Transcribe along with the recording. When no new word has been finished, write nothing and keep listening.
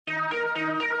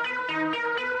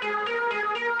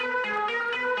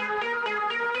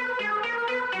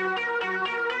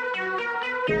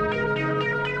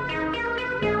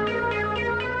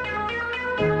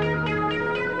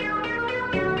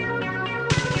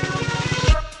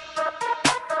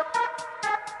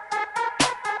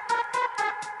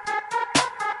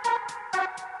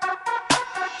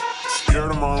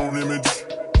own image,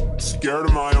 scared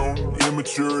of my own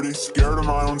immaturity, scared of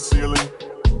my own ceiling,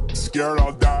 scared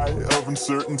I'll die of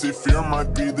uncertainty. Fear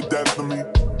might be the death of me,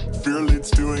 fear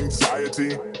leads to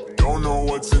anxiety, don't know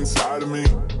what's inside of me.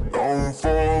 Don't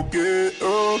forget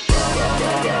about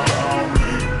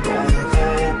me, don't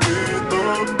forget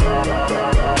about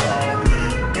me.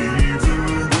 Even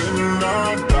when I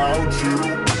doubt you,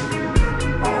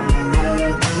 I'm no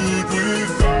good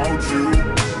without you.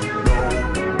 No,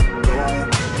 no.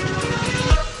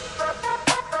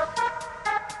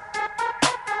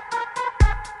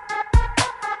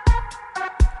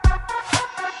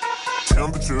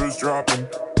 Temperature's dropping,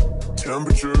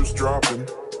 temperature's dropping.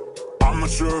 I'm not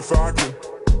sure if I can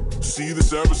see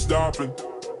this ever stopping.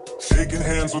 Shaking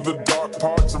hands with the dark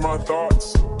parts of my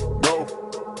thoughts. No,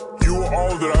 you are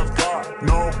all that I've got.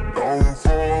 No, don't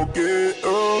forget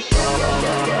about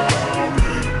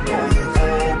me. Don't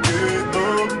forget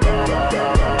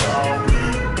about me.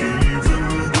 Even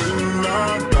when I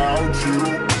doubt you,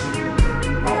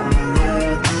 I'm no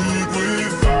good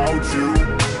without you.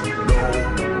 No,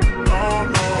 no,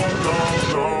 no, no,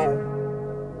 no.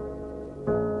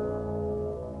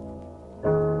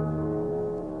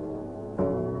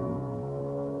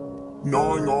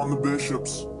 Gnawing on the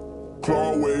bishops,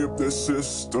 claw away up their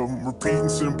system, repeating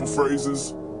simple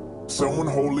phrases someone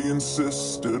wholly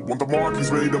insisted. Want the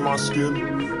markings made on my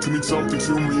skin to mean something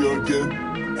to me again.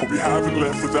 Hope you haven't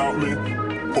left without me,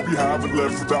 hope you haven't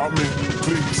left without me,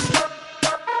 please.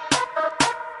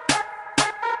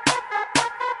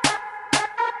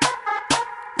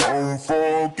 Don't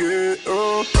forget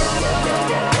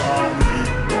about me.